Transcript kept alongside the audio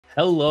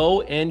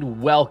Hello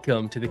and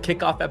welcome to the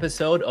kickoff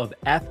episode of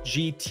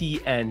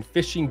FGTN,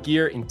 Fishing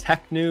Gear and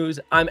Tech News.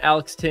 I'm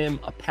Alex Timm,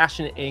 a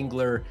passionate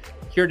angler,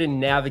 here to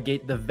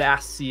navigate the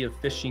vast sea of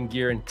fishing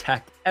gear and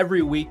tech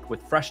every week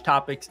with fresh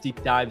topics,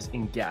 deep dives,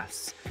 and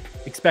guests.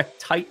 Expect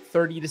tight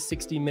 30 to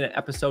 60-minute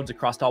episodes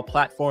across all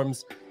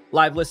platforms.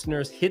 Live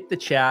listeners, hit the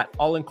chat.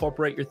 I'll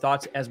incorporate your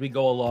thoughts as we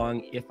go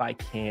along if I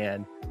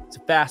can. It's a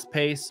fast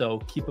pace, so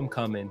keep them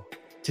coming.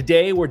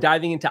 Today, we're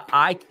diving into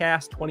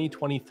ICAST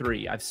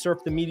 2023. I've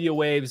surfed the media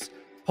waves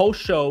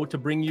post-show to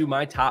bring you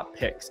my top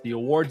picks. The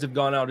awards have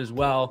gone out as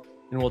well,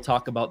 and we'll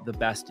talk about the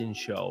best in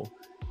show.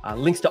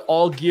 Links to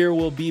all gear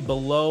will be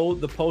below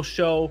the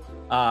post-show.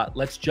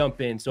 Let's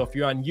jump in. So if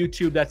you're on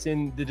YouTube, that's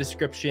in the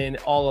description.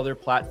 All other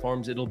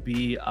platforms, it'll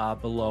be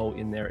below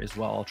in there as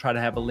well. I'll try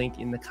to have a link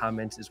in the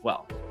comments as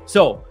well.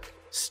 So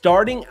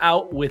starting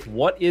out with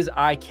what is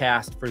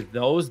ICAST for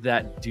those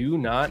that do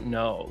not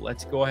know,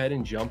 let's go ahead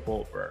and jump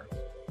over.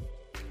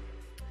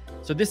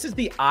 So this is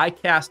the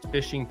ICAST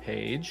fishing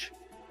page.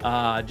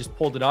 Just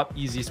pulled it up.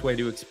 Easiest way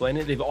to explain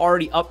it. They've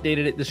already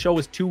updated it. The show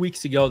was 2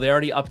 weeks ago. They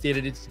already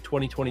updated it to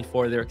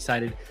 2024. They're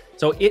excited.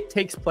 So it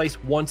takes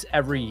place once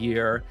every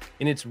year,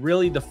 and it's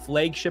really the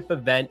flagship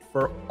event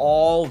for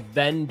all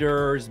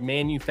vendors,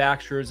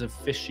 manufacturers of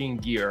fishing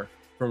gear,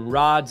 from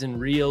rods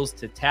and reels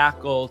to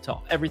tackle to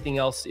everything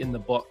else in the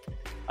book.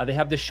 They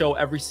have this show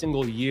every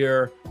single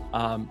year.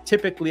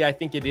 Typically, I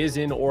think it is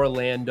in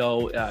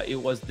Orlando.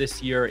 It was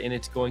this year, and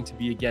it's going to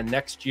be again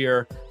next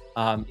year.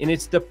 And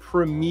it's the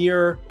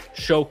premier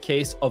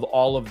showcase of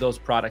all of those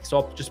products. So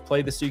I'll just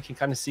play this so you can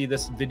kind of see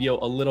this video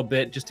a little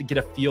bit just to get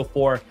a feel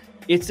for.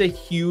 It's a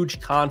huge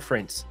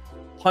conference.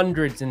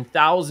 Hundreds and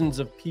thousands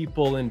of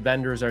people and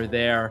vendors are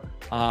there.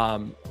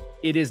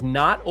 It is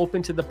not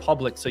open to the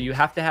public, so you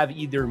have to have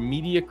either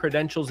media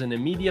credentials and a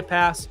media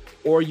pass,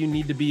 or you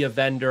need to be a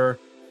vendor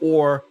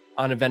or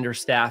on a vendor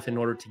staff in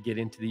order to get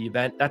into the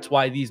event. That's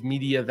why these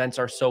media events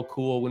are so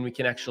cool, when we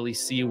can actually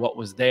see what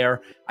was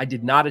there. I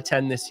did not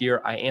attend this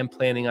year. I am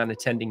planning on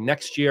attending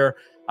next year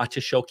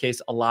to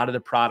showcase a lot of the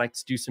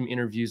products, do some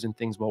interviews and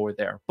things while we're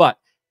there. But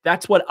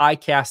that's what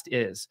ICAST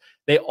is.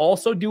 They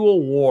also do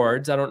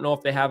awards. I don't know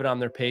if they have it on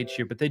their page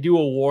here, but they do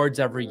awards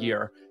every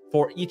year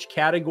for each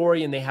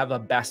category, and they have a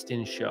best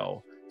in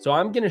show. So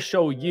I'm going to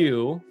show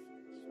you,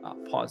 I'll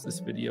pause this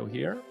video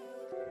here.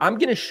 I'm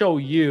going to show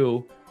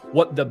you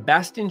what the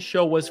best in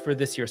show was for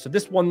this year. So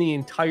this won the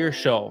entire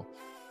show.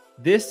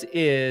 This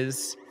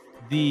is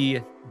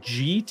the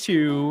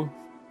G2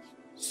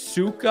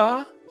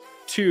 Suka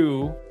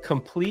 2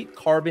 complete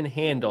carbon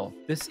handle.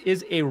 This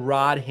is a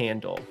rod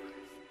handle.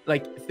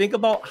 Like, think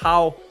about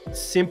how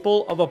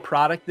simple of a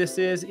product this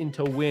is, and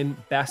to win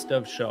best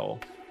of show.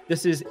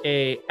 This is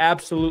a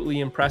absolutely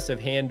impressive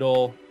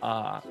handle.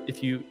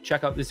 If you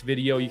check out this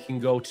video, you can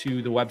go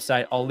to the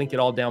website. I'll link it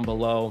all down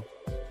below.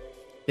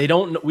 We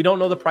don't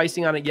know the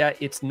pricing on it yet.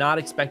 It's not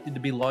expected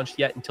to be launched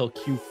yet until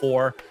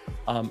Q4.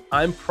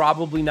 I'm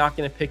probably not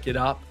going to pick it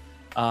up.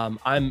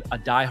 I'm a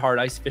diehard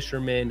ice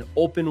fisherman,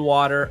 open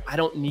water. I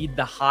don't need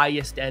the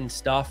highest end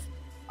stuff.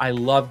 I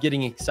love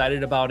getting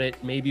excited about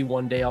it. Maybe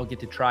one day I'll get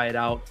to try it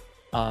out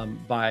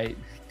by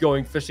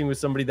going fishing with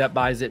somebody that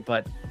buys it,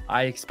 but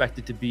I expect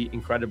it to be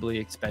incredibly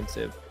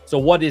expensive. So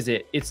what is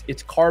it?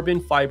 It's carbon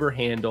fiber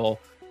handle.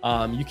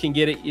 You can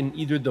get it in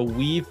either the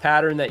weave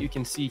pattern that you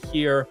can see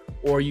here,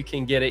 or you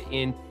can get it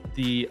in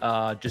the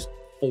just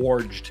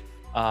forged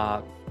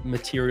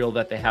material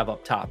that they have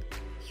up top.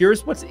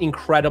 Here's what's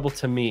incredible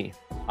to me.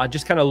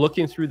 Just kind of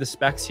looking through the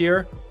specs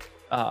here.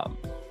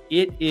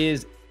 It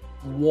is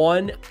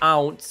 1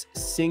 ounce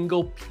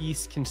single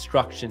piece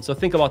construction. So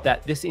think about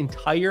that. This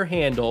entire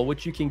handle,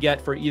 which you can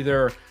get for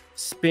either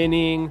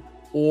spinning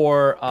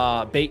or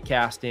bait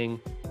casting,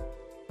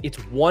 it's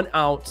 1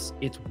 ounce,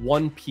 it's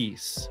 1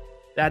 piece.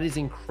 That is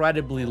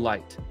incredibly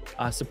light,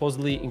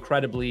 supposedly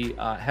incredibly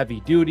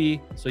heavy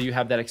duty. So you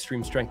have that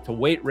extreme strength to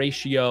weight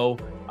ratio.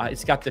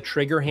 It's got the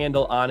trigger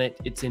handle on it.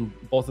 It's in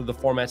both of the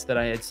formats that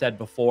I had said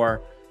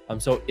before.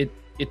 So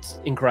it's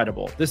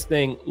incredible. This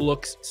thing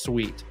looks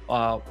sweet.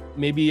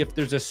 Maybe if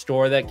there's a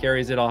store that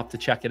carries it, I'll have to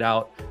check it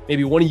out.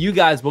 Maybe one of you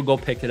guys will go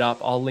pick it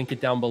up. I'll link it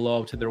down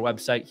below to their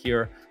website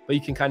here. But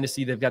you can kind of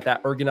see they've got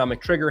that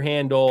ergonomic trigger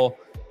handle,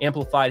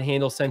 amplified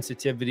handle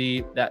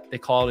sensitivity, that they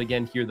call it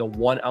again here, the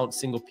 1 ounce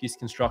single piece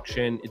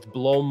construction. It's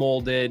blow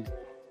molded.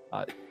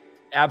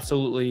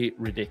 Absolutely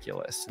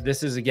ridiculous.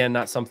 This is, again,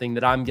 not something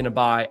that I'm going to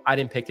buy. I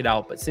didn't pick it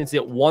out, but since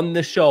it won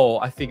the show,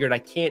 I figured I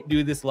can't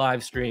do this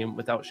live stream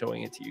without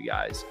showing it to you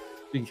guys.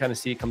 You can kind of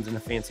see it comes in a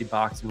fancy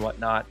box and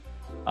whatnot.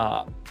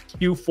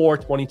 Q4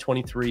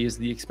 2023 is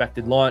the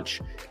expected launch,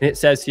 and it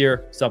says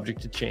here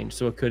subject to change,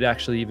 so it could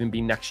actually even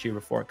be next year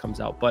before it comes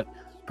out. But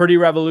pretty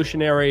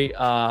revolutionary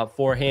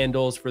for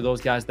handles for those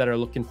guys that are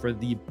looking for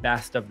the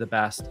best of the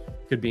best.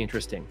 Could be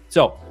interesting.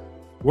 So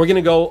we're going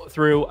to go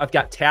through. I've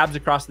got tabs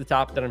across the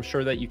top that I'm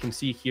sure that you can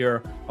see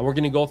here. We're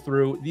going to go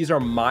through. These are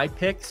my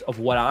picks of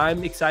what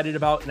I'm excited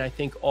about and I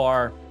think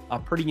are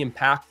pretty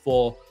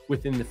impactful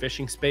within the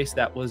fishing space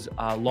that was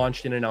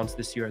launched and announced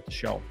this year at the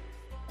show.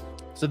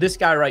 So this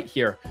guy right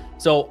here.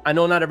 So I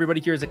know not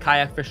everybody here is a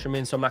kayak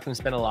fisherman, so I'm not going to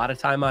spend a lot of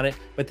time on it,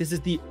 but this is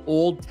the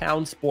Old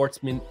Town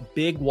Sportsman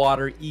Big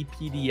Water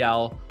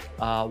EPDL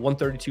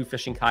 132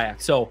 fishing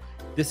kayak. So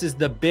this is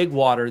the Big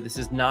Water. This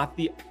is not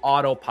the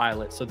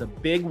autopilot. So the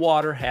Big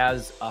Water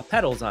has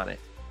pedals on it.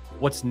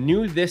 What's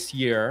new this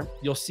year,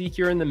 you'll see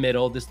here in the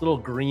middle, this little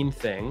green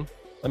thing.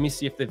 Let me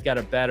see if they've got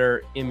a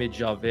better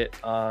image of it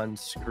on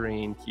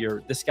screen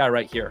here. This guy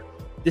right here.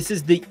 This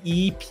is the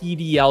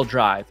EPDL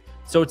drive.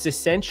 So it's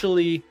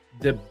essentially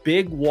the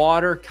Big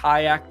Water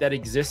kayak that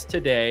exists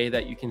today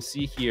that you can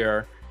see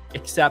here,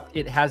 except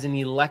it has an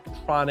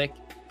electronic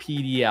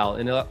PDL,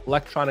 an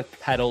electronic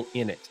pedal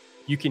in it.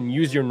 You can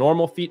use your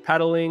normal feet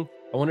pedaling.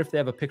 I wonder if they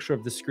have a picture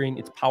of the screen.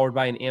 It's powered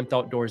by an Amped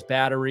Outdoors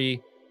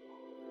battery.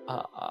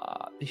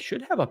 They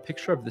should have a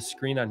picture of the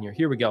screen on here.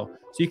 Here we go.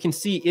 So you can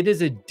see it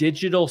is a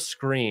digital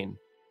screen.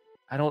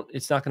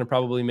 It's not going to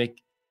probably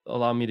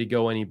allow me to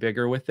go any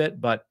bigger with it,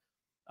 but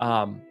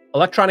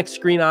electronic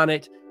screen on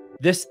it.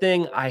 This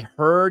thing I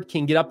heard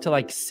can get up to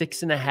like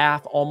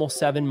 6.5, almost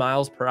 7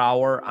 miles per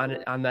hour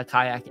on the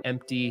kayak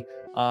empty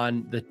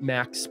on the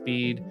max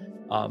speed.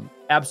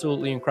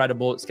 Absolutely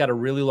incredible. It's got a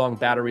really long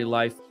battery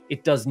life.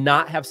 It does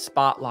not have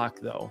spot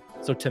lock though.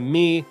 So to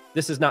me,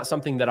 this is not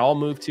something that I'll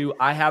move to.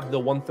 I have the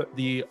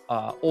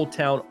Old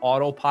Town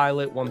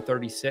Autopilot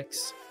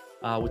 136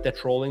 with that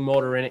trolling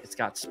motor in it. It's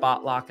got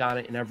spot lock on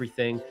it and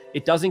everything.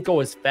 It doesn't go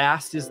as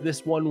fast as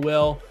this one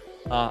will.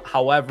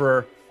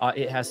 However,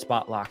 it has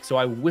spot lock. So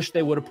I wish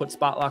they would have put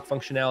spot lock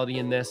functionality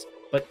in this,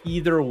 but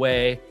either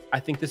way, I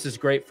think this is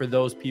great for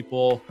those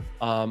people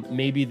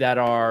maybe that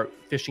are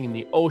fishing in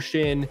the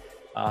ocean,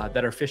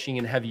 that are fishing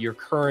in heavier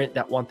current,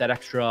 that want that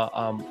extra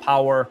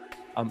power.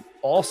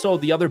 Also,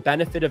 the other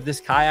benefit of this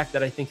kayak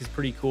that I think is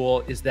pretty cool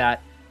is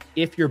that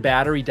if your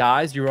battery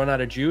dies, you run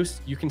out of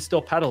juice, you can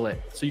still pedal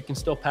it. So you can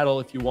still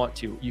pedal if you want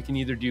to. You can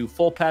either do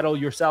full pedal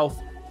yourself,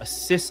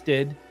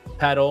 assisted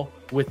pedal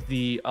with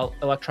the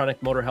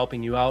electronic motor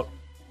helping you out,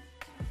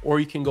 or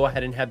you can go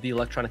ahead and have the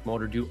electronic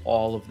motor do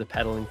all of the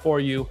pedaling for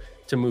you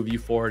to move you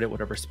forward at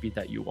whatever speed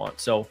that you want.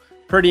 So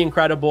pretty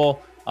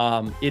incredible.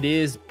 It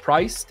is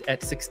priced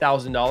at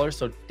 $6,000,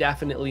 so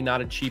definitely not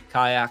a cheap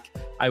kayak.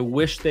 I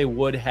wish they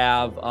would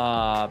have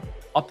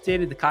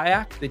updated the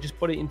kayak. They just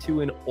put it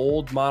into an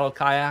old model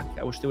kayak.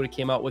 I wish they would have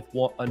came out with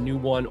a new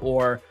one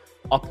or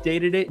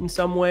updated it in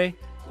some way.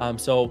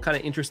 So kind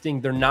of interesting.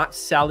 They're not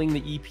selling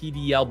the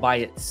EPDL by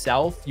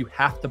itself. You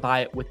have to buy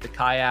it with the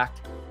kayak.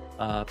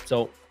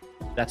 So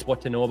that's what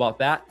to know about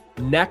that.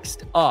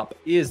 Next up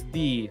is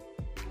the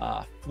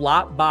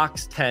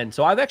Flopbox 10.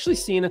 So I've actually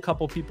seen a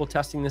couple people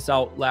testing this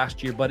out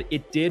last year, but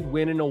it did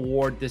win an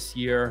award this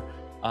year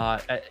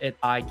at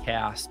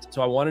ICAST.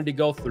 So I wanted to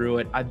go through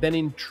it. I've been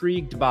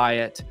intrigued by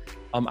it.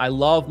 I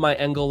love my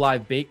Engel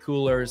Live bait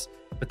coolers,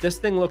 but this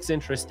thing looks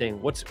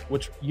interesting. What's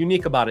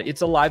unique about it?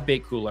 It's a live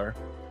bait cooler.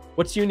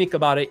 What's unique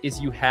about it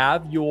is you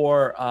have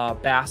your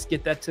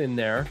basket that's in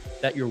there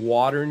that your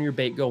water and your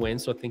bait go in.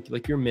 So think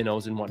like your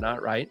minnows and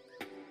whatnot, right?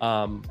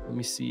 Let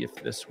me see if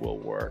this will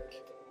work.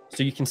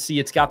 So you can see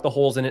it's got the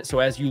holes in it. So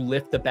as you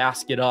lift the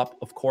basket up,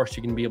 of course,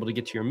 you're going to be able to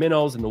get to your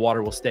minnows and the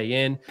water will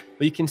stay in.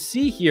 But you can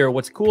see here,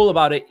 what's cool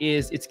about it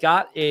is it's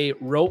got a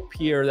rope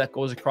here that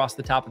goes across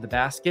the top of the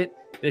basket.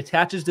 It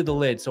attaches to the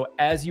lid. So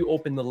as you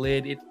open the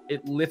lid,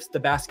 it lifts the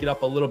basket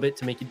up a little bit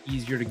to make it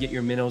easier to get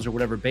your minnows or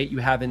whatever bait you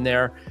have in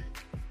there.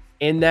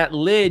 In that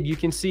lid, you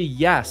can see,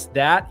 yes,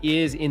 that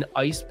is an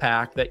ice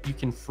pack that you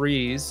can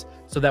freeze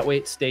so that way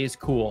it stays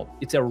cool.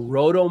 It's a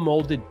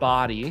roto-molded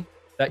body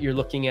that you're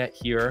looking at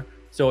here.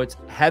 So it's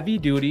heavy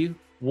duty,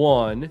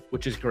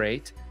 which is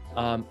great.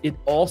 It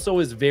also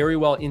is very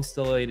well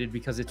insulated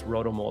because it's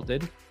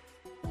roto-molded.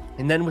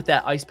 And then with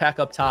that ice pack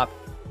up top,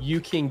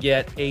 you can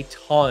get a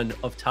ton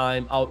of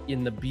time out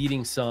in the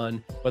beating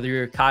sun, whether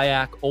you're a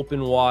kayak,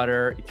 open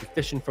water, if you're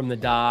fishing from the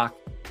dock,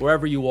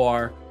 wherever you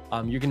are,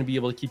 you're going to be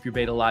able to keep your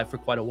bait alive for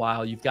quite a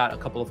while. You've got a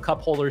couple of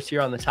cup holders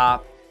here on the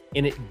top,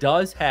 and it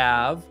does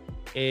have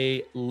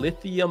a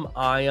lithium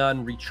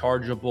ion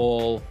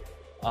rechargeable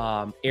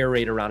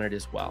aerator on it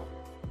as well.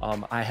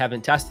 I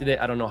haven't tested it.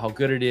 I don't know how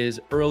good it is.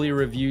 Early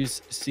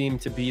reviews seem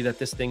to be that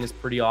this thing is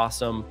pretty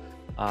awesome.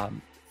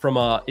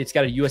 It's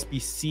got a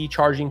USB-C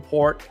charging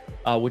port,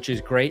 which is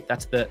great.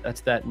 That's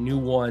that new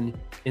one.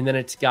 And then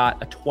it's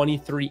got a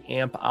 23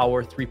 amp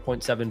hour,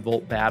 3.7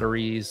 volt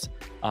batteries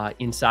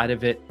inside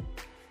of it.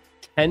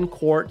 10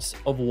 quarts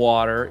of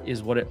water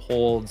is what it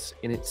holds.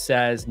 And it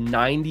says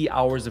 90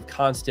 hours of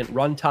constant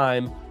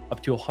runtime,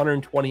 up to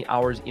 120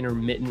 hours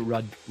intermittent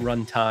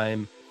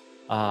runtime.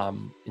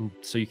 And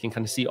so you can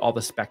kind of see all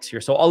the specs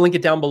here. So I'll link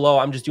it down below.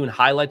 I'm just doing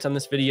highlights on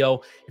this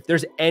video. If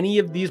there's any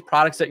of these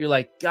products that you're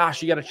like,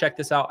 gosh, you got to check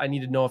this out, I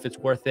need to know if it's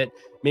worth it.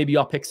 Maybe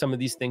I'll pick some of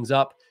these things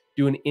up,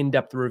 do an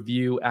in-depth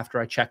review after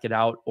I check it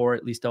out, or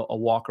at least a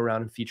walk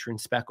around and feature and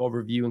spec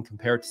overview and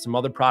compare it to some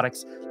other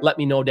products. Let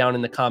me know down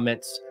in the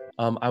comments.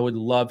 I would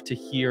love to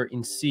hear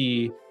and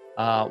see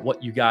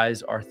what you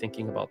guys are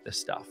thinking about this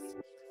stuff.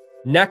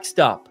 Next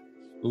up,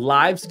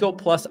 LiveScope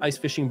Plus Ice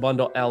Fishing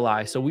Bundle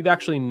LI. So we've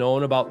actually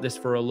known about this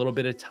for a little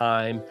bit of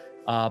time.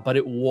 but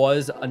it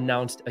was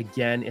announced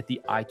again at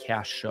the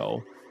ICAST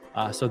show.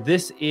 So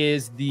this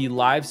is the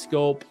Live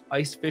Scope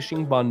Ice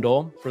Fishing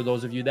Bundle for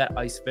those of you that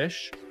ice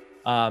fish.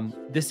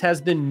 This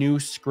has the new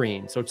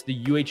screen. So it's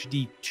the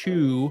UHD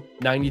 2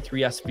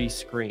 93SV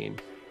screen.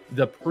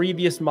 The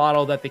previous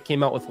model that they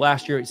came out with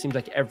last year, it seems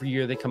like every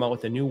year they come out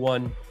with a new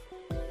one.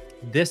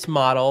 This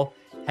model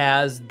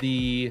has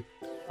the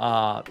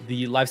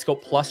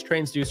LiveScope Plus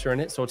transducer in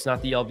it, so it's not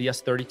the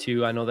LVS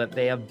 32. I know that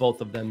they have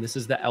both of them. This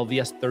is the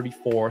LVS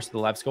 34, so the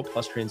LiveScope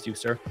Plus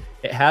transducer.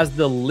 It has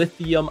the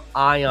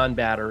lithium-ion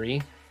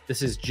battery.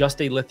 This is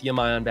just a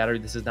lithium-ion battery.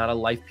 This is not a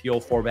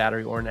LiFePO4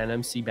 battery or an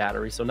NMC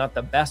battery, so not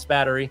the best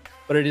battery,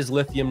 but it is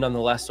lithium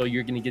nonetheless, so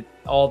you're going to get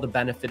all the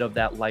benefit of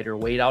that lighter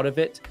weight out of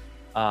it.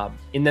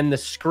 And then the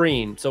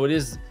screen, so it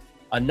is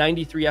a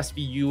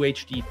 93SV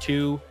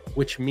UHD2,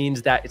 which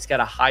means that it's got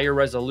a higher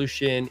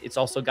resolution. It's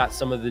also got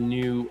some of the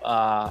new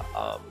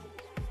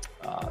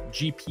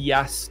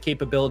GPS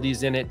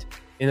capabilities in it.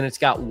 And then it's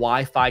got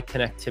Wi-Fi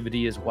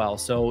connectivity as well.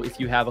 So if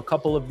you have a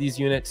couple of these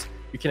units,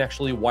 you can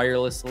actually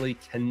wirelessly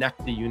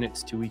connect the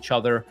units to each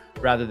other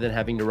rather than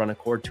having to run a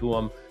cord to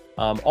them.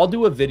 I'll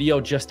do a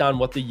video just on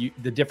what the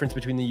difference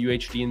between the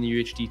UHD and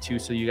the UHD2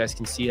 so you guys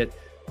can see it.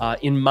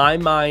 In my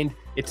mind,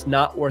 it's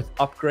not worth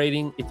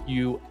upgrading if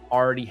you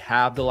already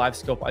have the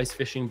LiveScope Ice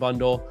Fishing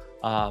Bundle.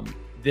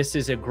 This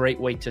is a great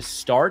way to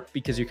start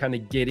because you're kind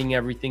of getting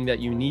everything that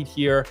you need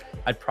here.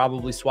 I'd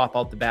probably swap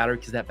out the battery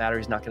because that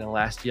battery is not going to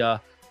last you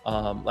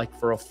like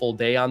for a full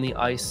day on the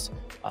ice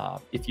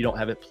if you don't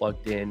have it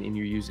plugged in and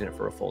you're using it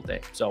for a full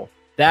day. So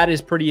that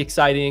is pretty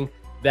exciting.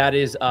 That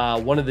is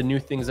one of the new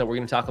things that we're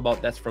going to talk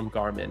about. That's from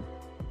Garmin.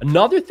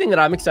 Another thing that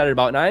I'm excited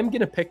about, and I'm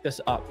going to pick this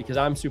up because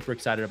I'm super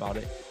excited about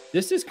it.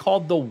 This is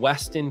called the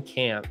Weston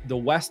Cam, the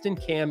Weston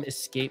Cam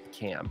Escape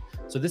Cam.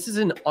 So this is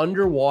an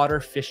underwater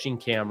fishing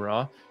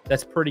camera.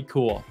 That's pretty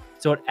cool.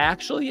 So it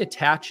actually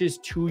attaches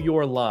to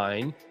your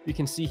line. You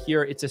can see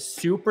here, it's a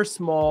super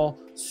small,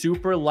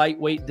 super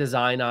lightweight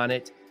design on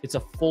it. It's a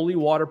fully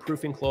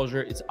waterproof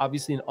enclosure. It's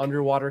obviously an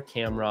underwater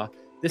camera.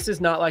 This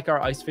is not like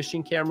our ice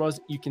fishing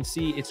cameras. You can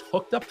see it's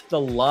hooked up to the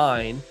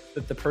line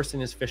that the person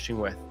is fishing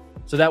with.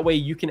 So that way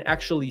you can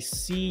actually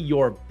see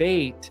your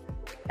bait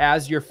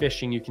as you're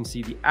fishing. You can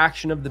see the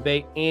action of the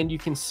bait and you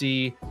can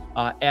see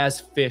as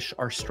fish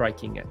are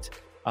striking it,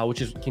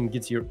 which can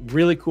get you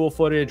really cool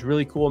footage,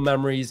 really cool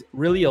memories,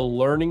 really a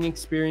learning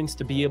experience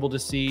to be able to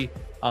see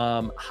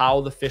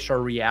how the fish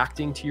are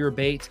reacting to your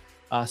bait.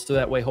 So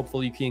that way,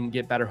 hopefully you can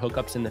get better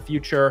hookups in the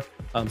future.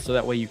 So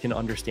that way you can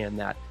understand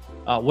that.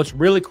 What's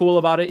really cool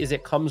about it is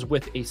it comes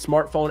with a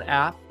smartphone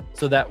app.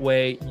 So that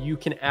way you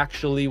can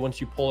actually, once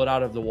you pull it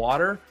out of the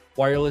water,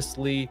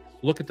 wirelessly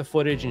look at the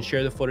footage and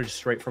share the footage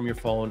straight from your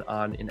phone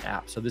on an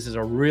app. So this is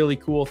a really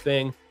cool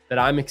thing that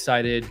I'm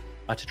excited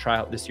to try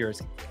out this year.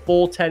 It's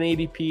full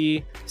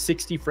 1080p,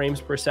 60 frames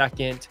per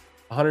second,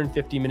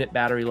 150-minute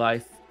battery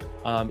life,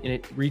 and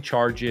it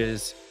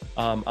recharges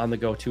on the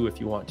go too if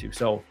you want to.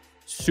 So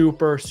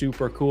super,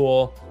 super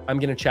cool. I'm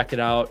going to check it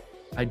out.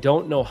 I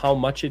don't know how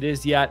much it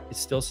is yet. It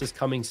still says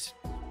coming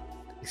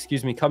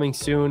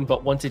soon,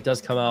 but once it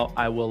does come out,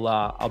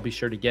 I'll be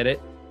sure to get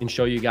it and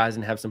show you guys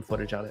and have some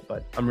footage on it.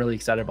 But I'm really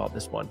excited about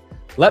this one.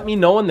 Let me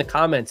know in the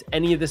comments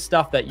any of this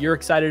stuff that you're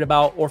excited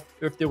about, or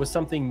if there was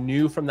something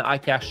new from the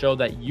ICAST show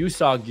that you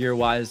saw gear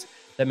wise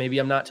that maybe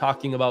I'm not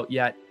talking about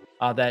yet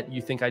that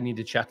you think I need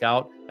to check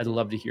out. I'd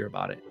love to hear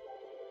about it.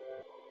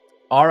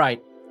 All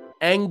right.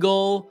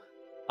 Angle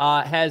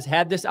has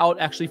had this out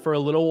actually for a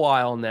little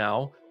while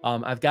now.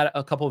 I've got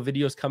a couple of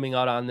videos coming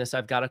out on this.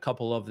 I've got a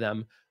couple of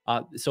them.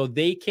 So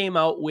they came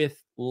out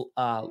with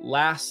I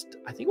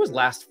think it was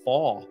last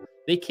fall.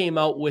 They came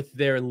out with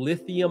their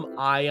lithium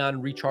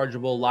ion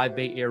rechargeable live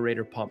bait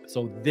aerator pump.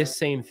 So this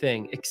same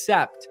thing,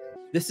 except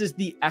this is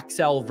the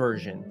XL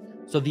version.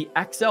 So the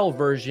XL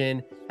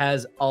version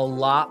has a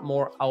lot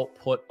more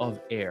output of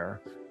air.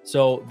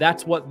 So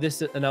that's what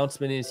this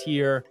announcement is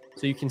here.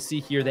 So you can see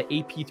here the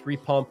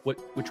AP3 pump,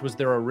 which was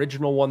their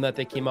original one that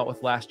they came out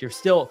with last year.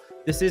 Still,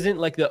 this isn't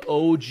like the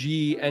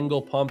OG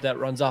Engel pump that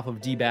runs off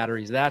of D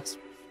batteries. That's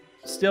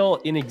still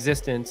in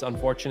existence,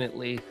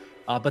 unfortunately.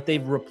 But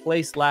they've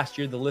replaced last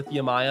year the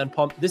lithium ion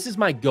pump. This is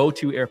my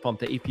go-to air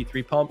pump, the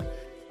AP3 pump.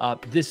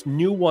 This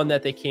new one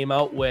that they came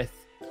out with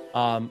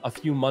a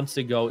few months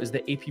ago is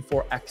the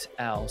AP4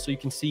 XL. So you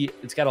can see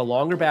it's got a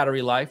longer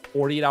battery life,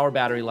 48-hour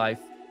battery life.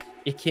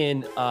 It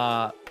can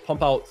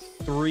pump out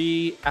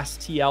 3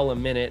 STL a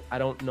minute. I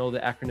don't know the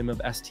acronym of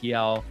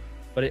STL,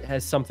 but it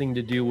has something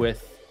to do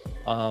with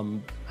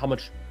how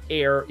much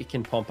air it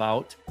can pump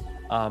out.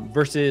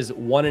 Versus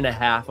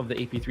 1.5 of the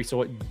AP3.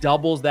 So it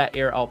doubles that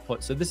air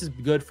output. So this is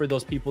good for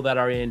those people that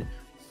are in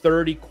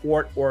 30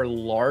 quart or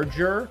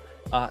larger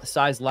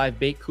size live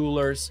bait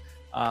coolers.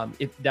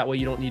 That way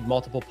you don't need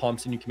multiple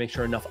pumps and you can make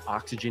sure enough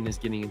oxygen is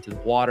getting into the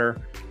water.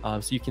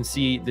 So you can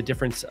see the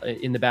difference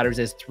in the batteries.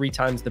 It has 3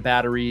 times the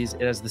batteries.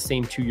 It has the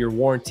same 2-year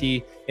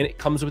warranty, and it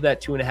comes with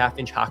that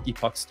 2.5-inch hockey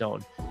puck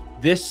stone.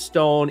 This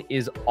stone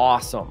is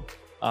awesome.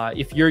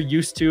 If you're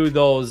used to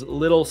those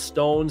little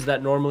stones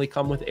that normally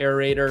come with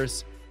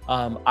aerators,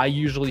 I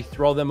usually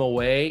throw them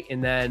away,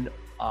 and then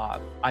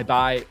I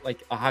buy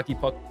like a hockey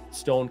puck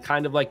stone,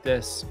 kind of like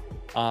this,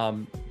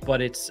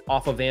 but it's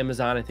off of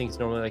Amazon. I think it's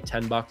normally like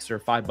 10 bucks or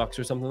 $5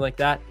 or something like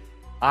that.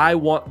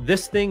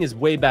 This thing is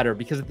way better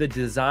because of the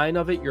design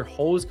of it. Your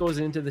hose goes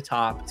into the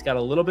top. It's got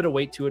a little bit of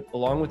weight to it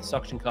along with the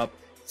suction cup,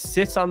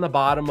 sits on the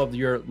bottom of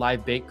your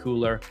live bait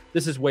cooler.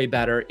 This is way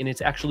better, and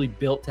it's actually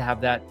built to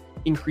have that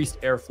increased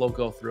airflow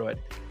go through it.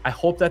 I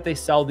hope that they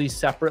sell these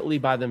separately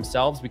by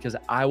themselves because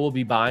I will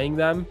be buying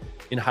them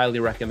and highly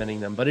recommending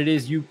them. But it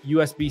is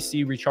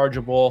USB-C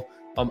rechargeable.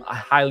 I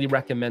highly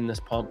recommend this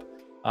pump.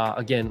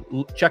 Again,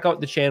 check out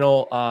the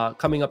channel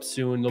coming up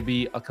soon. There'll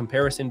be a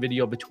comparison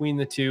video between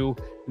the two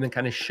and then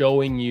kind of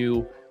showing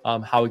you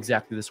how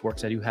exactly this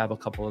works. I do have a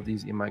couple of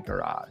these in my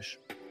garage.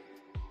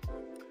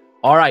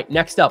 All right,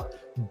 next up,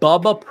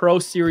 Bubba Pro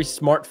Series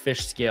Smart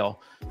Fish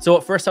Scale. So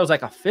at first I was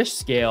like, a fish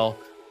scale?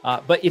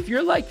 But if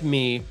you're like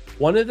me,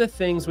 one of the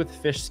things with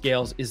fish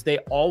scales is they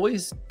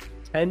always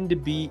tend to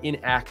be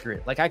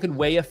inaccurate. Like I could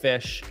weigh a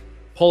fish,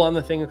 pull on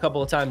the thing a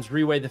couple of times,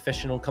 reweigh the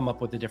fish, and it'll come up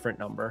with a different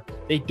number.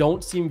 They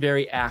don't seem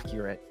very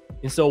accurate.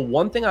 And so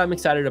one thing I'm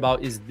excited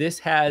about is this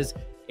has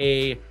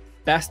a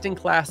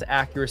best-in-class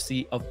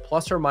accuracy of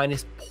plus or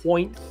minus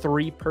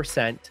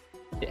 0.3%.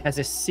 It has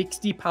a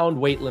 60-pound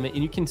weight limit,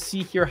 and you can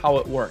see here how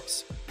it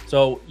works.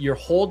 So you're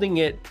holding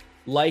it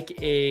like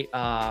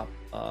a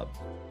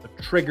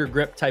trigger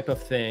grip type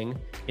of thing.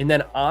 And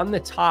then on the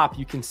top,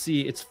 you can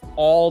see it's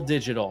all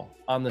digital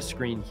on the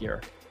screen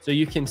here. So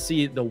you can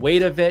see the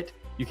weight of it.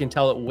 You can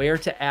tell it where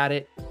to add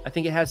it. I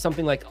think it has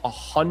something like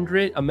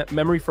 100, a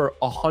memory for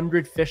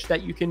 100 fish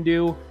that you can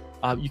do.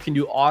 You can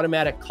do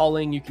automatic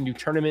culling. You can do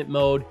tournament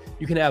mode.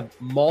 You can have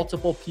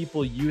multiple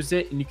people use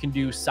it, and you can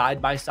do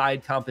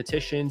side-by-side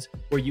competitions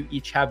where you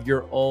each have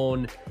your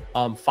own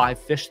 5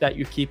 fish that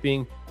you're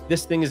keeping.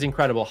 This thing is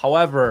incredible.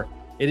 However,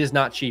 it is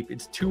not cheap.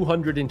 It's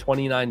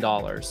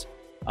 $229.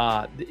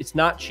 It's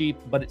not cheap,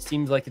 but it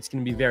seems like it's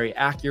going to be very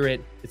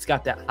accurate. It's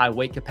got that high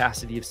weight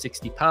capacity of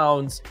 60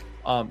 pounds,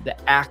 the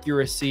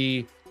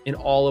accuracy, and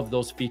all of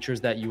those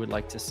features that you would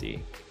like to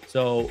see.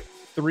 So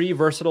 3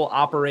 versatile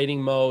operating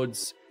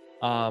modes,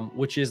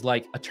 which is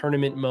like a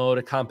tournament mode,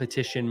 a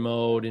competition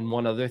mode, and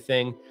one other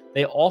thing.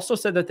 They also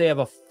said that they have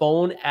a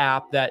phone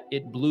app that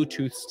it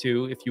Bluetooths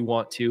to if you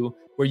want to,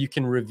 where you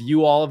can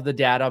review all of the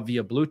data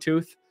via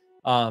Bluetooth.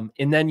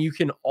 And then you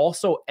can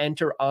also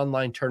enter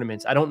online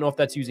tournaments. I don't know if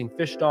that's using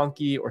Fish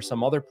Donkey or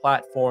some other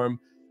platform.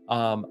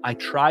 I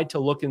tried to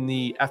look in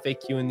the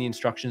FAQ and the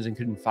instructions and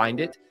couldn't find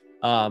it.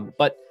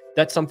 But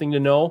that's something to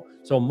know.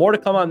 So more to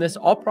come on this.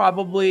 I'll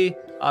probably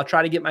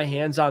try to get my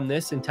hands on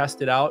this and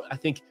test it out. I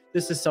think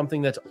this is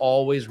something that's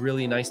always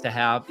really nice to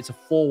have. It's a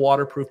full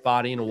waterproof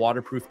body and a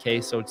waterproof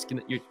case. So it's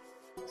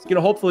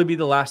gonna hopefully be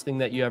the last thing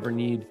that you ever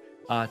need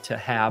to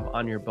have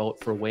on your boat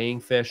for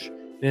weighing fish.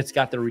 And it's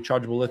got the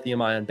rechargeable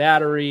lithium-ion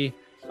battery,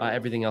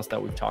 everything else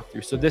that we've talked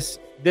through. So this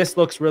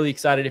looks really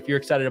excited. If you're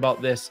excited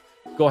about this,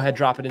 go ahead,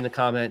 drop it in the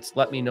comments.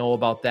 Let me know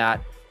about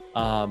that.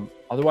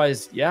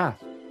 Otherwise, yeah,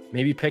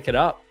 maybe pick it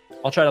up.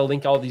 I'll try to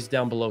link all these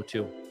down below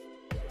too.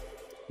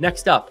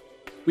 Next up,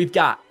 we've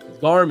got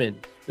Garmin.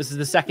 This is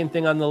the second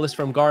thing on the list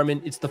from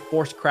Garmin. It's the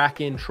Force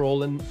Kraken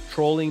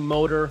trolling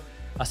motor.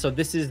 So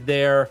this is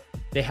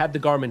they had the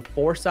Garmin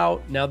Force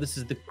out. Now this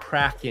is the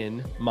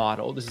Kraken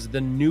model. This is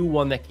the new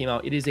one that came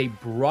out. It is a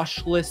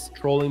brushless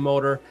trolling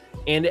motor,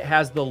 and it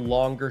has the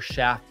longer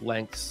shaft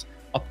lengths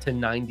up to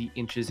 90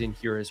 inches in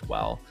here as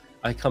well.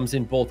 It comes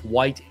in both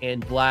white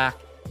and black.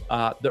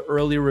 The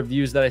early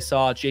reviews that I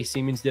saw, Jay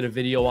Siemens did a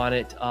video on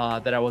it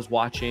that I was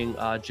watching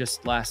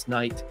just last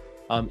night,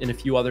 and a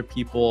few other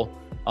people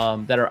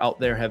that are out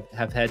there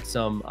have had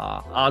some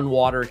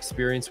on-water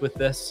experience with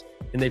this,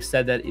 and they've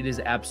said that it is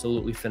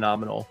absolutely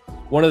phenomenal.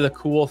 One of the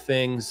cool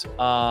things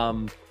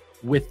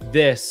with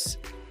this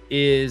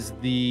is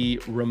the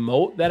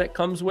remote that it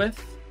comes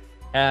with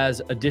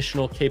has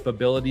additional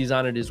capabilities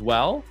on it as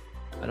well.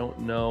 I don't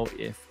know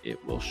if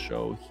it will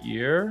show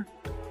here.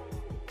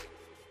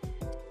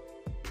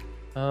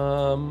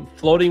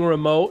 Floating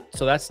remote,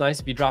 so that's nice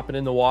if you drop it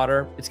in the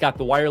water. It's got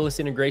the wireless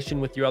integration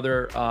with your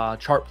other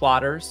chart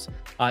plotters,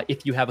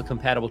 if you have a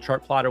compatible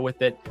chart plotter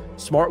with it.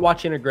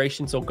 Smartwatch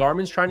integration, so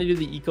Garmin's trying to do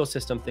the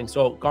ecosystem thing.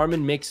 So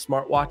Garmin makes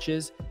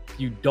smartwatches. If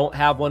you don't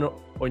have one,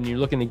 or you're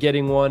looking to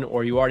getting one,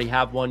 or you already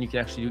have one, you can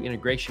actually do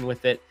integration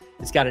with it.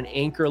 It's got an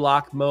anchor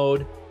lock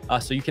mode,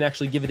 so you can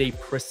actually give it a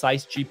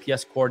precise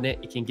GPS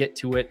coordinate. You can get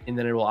to it, and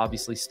then it will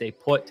obviously stay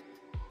put.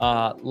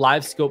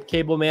 Live scope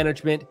cable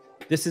management.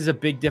 This is a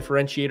big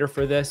differentiator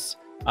for this.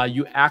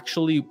 You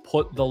actually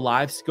put the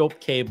live scope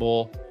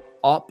cable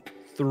up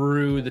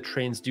through the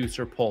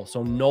transducer pole.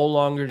 So no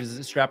longer is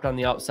it strapped on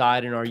the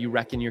outside and are you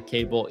wrecking your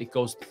cable. It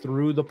goes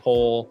through the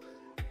pole.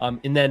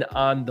 And then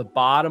on the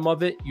bottom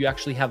of it, you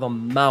actually have a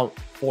mount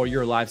for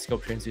your live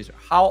scope transducer.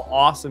 How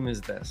awesome is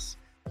this?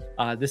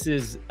 This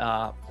is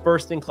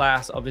first in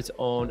class of its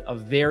own, a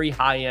very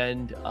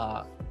high-end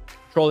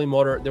trolling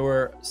motor. There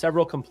were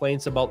several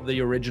complaints about the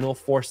original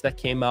Force that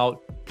came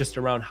out, just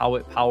around how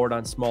it powered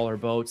on smaller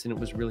boats, and it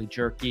was really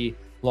jerky,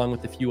 along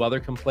with a few other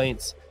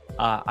complaints.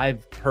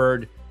 I've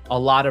heard a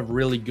lot of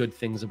really good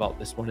things about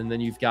this one. And then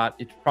you've got,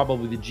 it's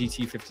probably the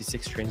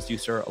GT56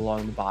 transducer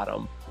along the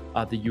bottom,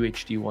 the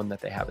UHD one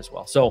that they have as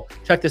well. So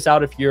check this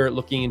out if you're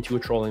looking into a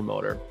trolling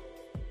motor.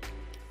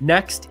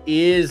 Next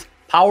is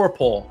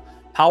PowerPole.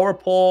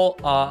 PowerPole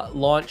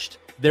launched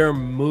their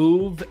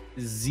Move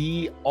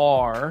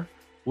ZR,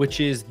 which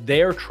is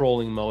their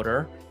trolling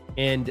motor.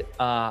 And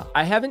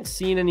I haven't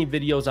seen any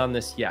videos on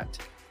this yet.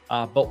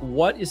 But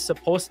what is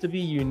supposed to be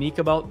unique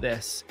about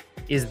this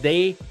is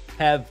they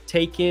have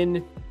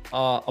taken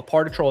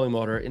apart a trolling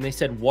motor and they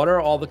said, what are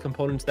all the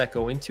components that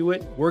go into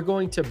it? We're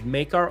going to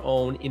make our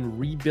own and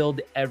rebuild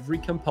every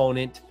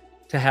component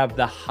to have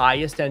the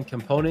highest end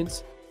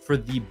components for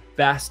the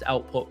best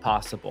output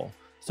possible.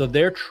 So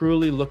they're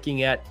truly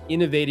looking at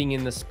innovating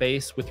in the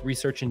space with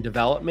research and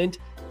development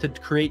to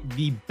create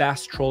the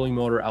best trolling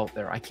motor out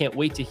there. I can't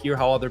wait to hear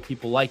how other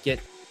people like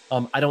it.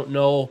 I don't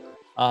know,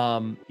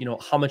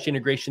 how much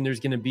integration there's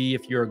going to be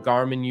if you're a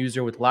Garmin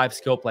user with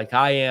LiveScope like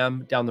I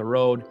am down the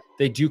road.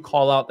 They do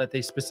call out that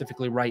they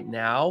specifically right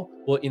now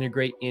will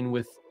integrate in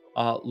with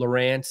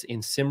Lowrance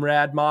and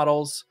Simrad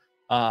models,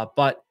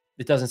 but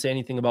it doesn't say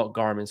anything about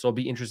Garmin. So it'll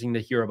be interesting to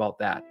hear about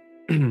that.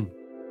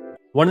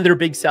 One of their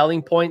big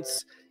selling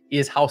points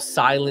is how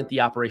silent the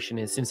operation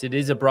is. Since it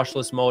is a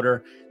brushless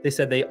motor, they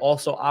said they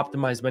also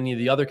optimize many of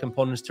the other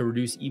components to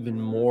reduce even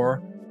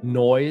more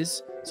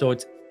noise. So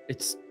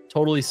it's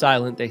totally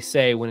silent, they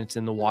say, when it's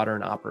in the water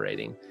and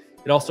operating.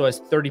 It also has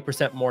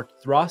 30% more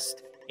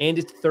thrust, and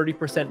it's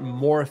 30%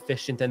 more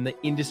efficient than the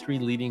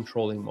industry-leading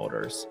trolling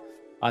motors.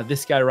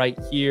 This guy right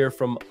here,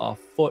 from a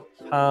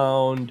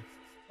foot-pound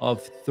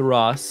of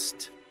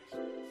thrust,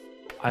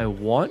 I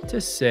want to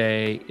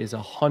say is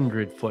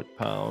 100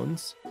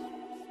 foot-pounds,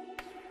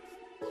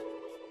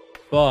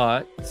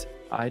 but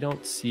I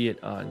don't see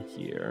it on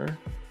here.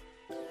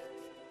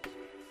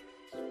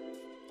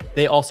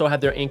 They also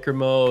have their anchor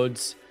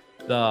modes.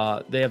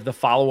 They have the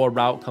follow a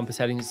route compass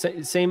heading,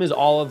 same as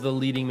all of the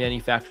leading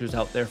manufacturers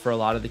out there for a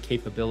lot of the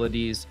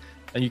capabilities.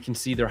 And you can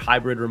see their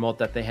hybrid remote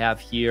that they have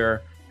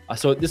here.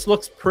 So this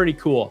looks pretty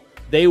cool.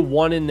 They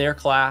won in their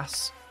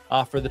class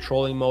for the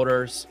trolling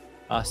motors.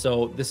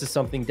 So this is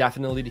something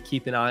definitely to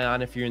keep an eye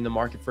on if you're in the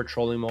market for a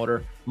trolling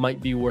motor.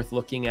 Might be worth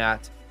looking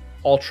at.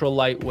 Ultra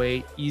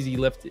lightweight, easy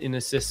lift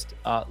assist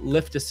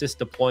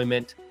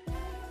deployment.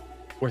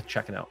 Worth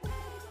checking out.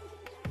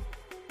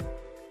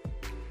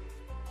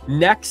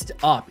 Next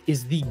up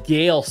is the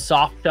Gale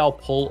soft shell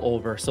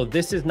pullover. So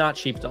this is not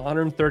cheap. It's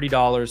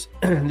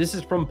 $130. This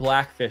is from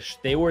Blackfish.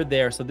 They were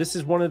there. So this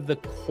is one of the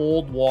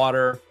cold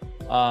water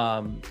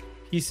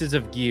pieces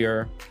of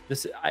gear.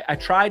 I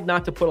tried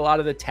not to put a lot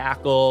of the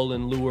tackle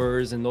and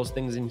lures and those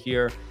things in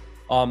here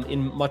in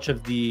much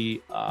of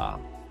the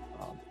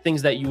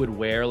things that you would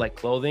wear like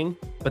clothing,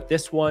 but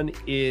this one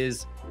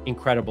is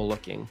incredible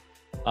looking.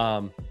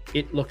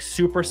 It looks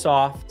super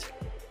soft.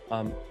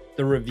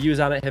 The reviews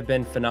on it have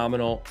been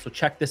phenomenal. So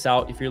check this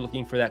out if you're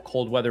looking for that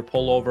cold weather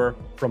pullover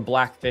from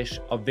Blackfish,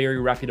 a very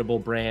reputable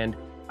brand.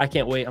 I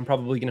can't wait. I'm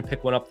probably going to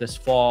pick one up this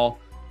fall.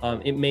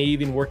 It may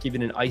even work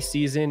even in ice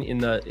season in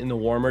the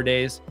warmer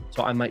days.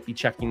 So I might be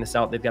checking this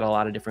out. They've got a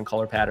lot of different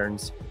color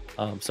patterns.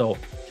 So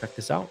check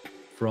this out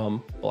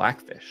from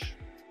Blackfish.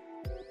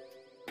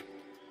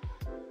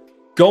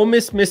 Go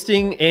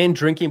misting and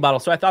drinking bottle.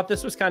 So I thought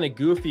this was kind of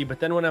goofy, but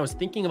then when I was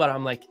thinking about it,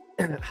 I'm like,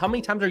 how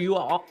many times are you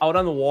out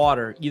on the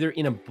water, either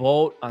in a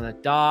boat, on a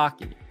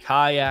dock, in a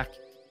kayak,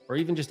 or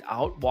even just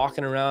out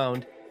walking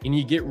around and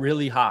you get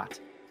really hot?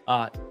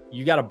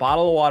 You got a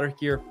bottle of water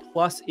here,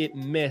 plus it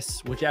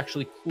mists, which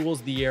actually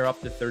cools the air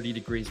up to 30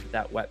 degrees with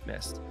that wet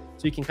mist.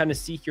 So you can kind of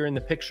see here in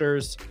the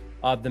pictures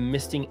the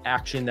misting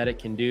action that it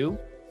can do.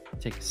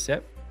 Take a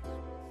sip.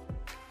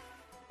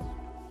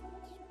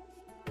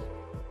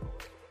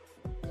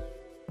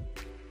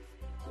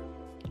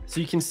 So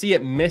you can see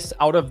it mist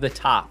out of the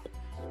top.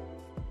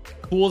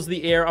 Cools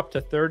the air up to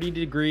 30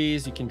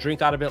 degrees. You can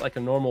drink out of it like a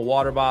normal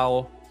water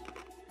bottle.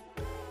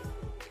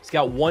 It's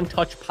got one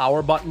touch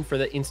power button for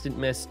the instant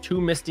mist,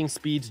 2 misting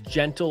speeds,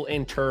 gentle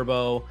and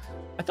turbo.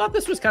 I thought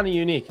this was kind of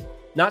unique.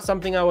 Not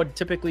something I would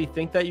typically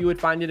think that you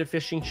would find at a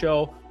fishing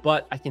show,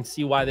 but I can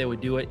see why they would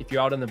do it. If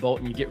you're out on the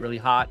boat and you get really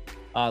hot,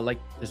 like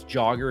this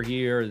jogger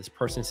here, this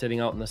person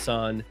sitting out in the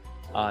sun,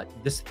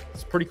 this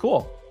is pretty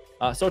cool.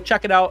 So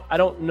check it out. I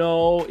don't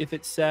know if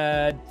it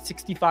said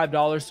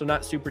 $65, so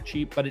not super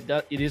cheap, but it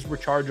is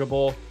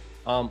rechargeable,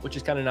 which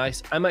is kind of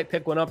nice. I might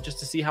pick one up just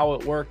to see how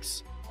it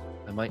works.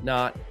 I might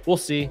not. We'll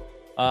see.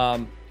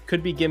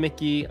 Could be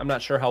gimmicky. I'm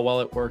not sure how well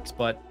it works,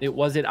 but it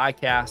was at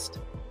ICAST,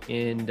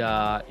 and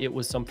it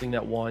was something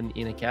that won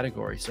in a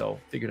category.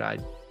 So figured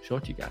I'd show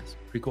it to you guys.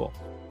 Pretty cool.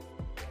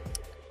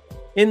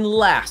 And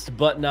last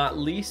but not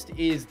least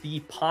is the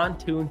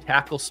pontoon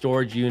tackle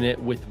storage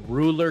unit with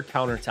ruler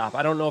countertop.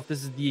 I don't know if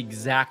this is the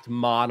exact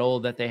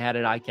model that they had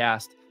at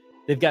ICAST.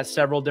 They've got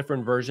several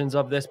different versions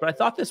of this, but I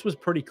thought this was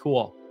pretty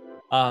cool.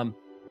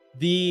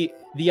 The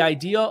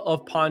idea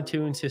of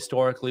pontoons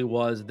historically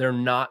was they're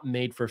not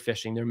made for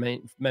fishing. They're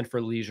meant for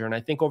leisure. And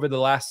I think over the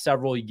last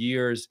several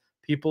years,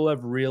 people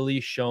have really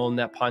shown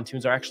that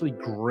pontoons are actually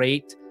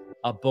great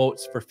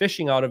boats for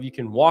fishing out of. You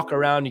can walk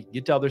around, you can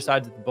get to other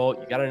sides of the boat,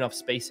 you got enough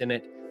space in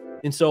it.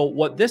 And so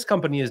what this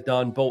company has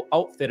done, Boat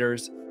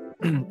Outfitters,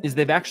 is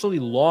they've actually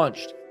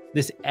launched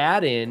this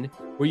add-in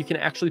where you can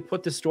actually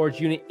put the storage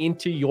unit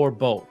into your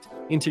boat,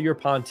 into your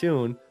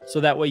pontoon.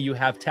 So that way you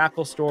have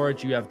tackle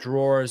storage, you have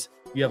drawers,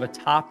 you have a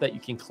top that you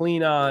can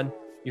clean on,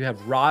 you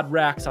have rod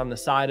racks on the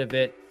side of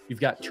it, you've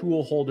got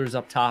tool holders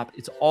up top.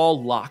 It's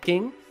all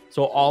locking.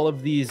 So all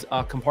of these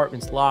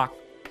compartments lock.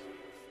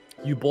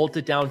 You bolt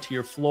it down to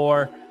your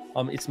floor.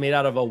 It's made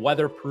out of a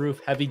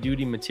weatherproof,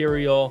 heavy-duty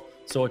material,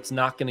 so it's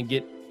not going to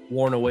get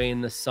worn away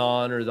in the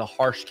sun or the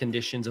harsh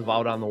conditions of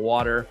out on the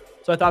water.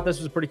 So I thought this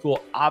was pretty cool.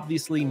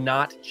 Obviously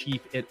not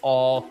cheap at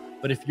all,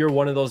 but if you're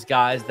one of those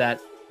guys that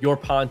your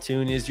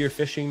pontoon is your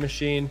fishing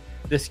machine,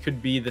 this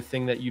could be the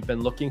thing that you've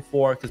been looking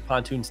for, because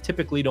pontoons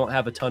typically don't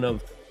have a ton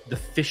of the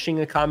fishing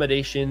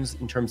accommodations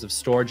in terms of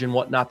storage and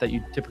whatnot that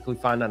you typically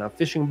find on a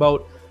fishing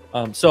boat.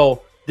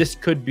 So this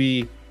could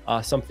be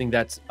something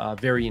that's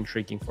very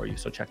intriguing for you.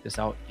 So check this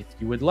out if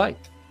you would like.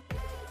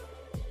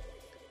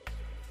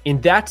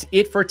 And that's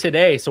it for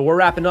today. So we're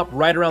wrapping up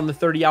right around the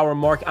 30-hour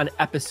mark on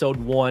episode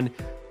 1.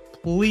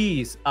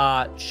 Please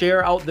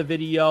share out the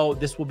video.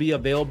 This will be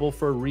available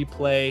for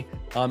replay.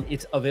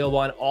 It's available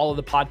on all of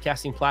the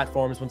podcasting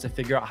platforms once I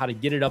figure out how to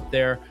get it up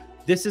there.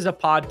 This is a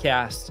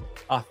podcast,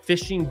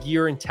 fishing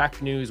gear and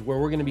tech news, where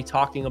we're going to be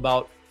talking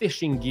about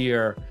fishing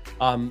gear,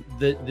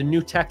 the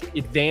new tech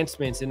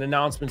advancements and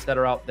announcements that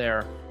are out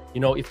there. You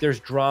know, if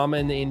there's drama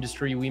in the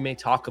industry, we may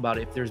talk about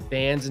it. If there's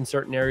bans in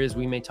certain areas,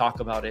 we may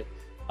talk about it.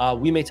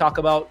 We may talk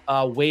about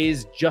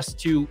ways just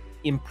to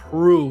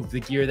improve the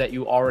gear that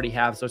you already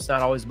have. So it's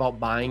not always about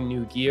buying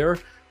new gear,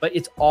 but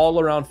it's all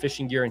around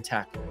fishing gear and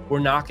tech. We're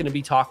not going to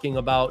be talking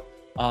about,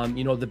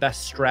 you know, the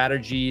best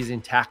strategies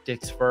and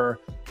tactics for,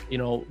 you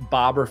know,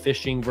 bobber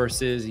fishing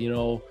versus, you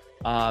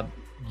know,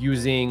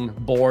 using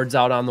boards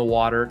out on the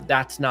water.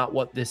 That's not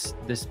what this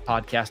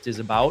podcast is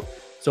about.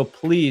 So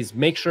please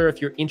make sure, if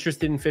you're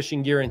interested in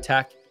fishing gear and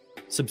tech,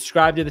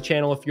 subscribe to the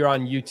channel if you're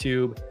on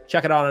YouTube.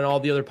 Check it out on all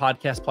the other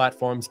podcast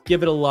platforms.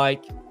 Give it a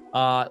like.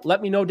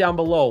 Let me know down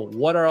below,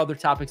 what are other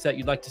topics that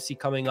you'd like to see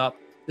coming up.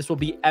 This will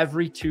be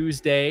every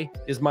Tuesday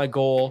is my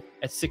goal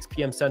at 6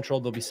 p.m. Central.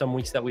 There'll be some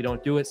weeks that we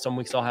don't do it. Some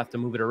weeks I'll have to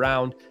move it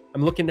around.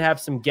 I'm looking to have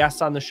some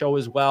guests on the show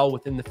as well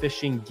within the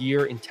fishing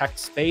gear and tech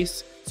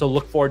space. So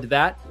look forward to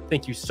that.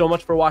 Thank you so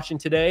much for watching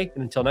today.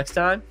 And until next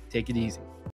time, take it easy.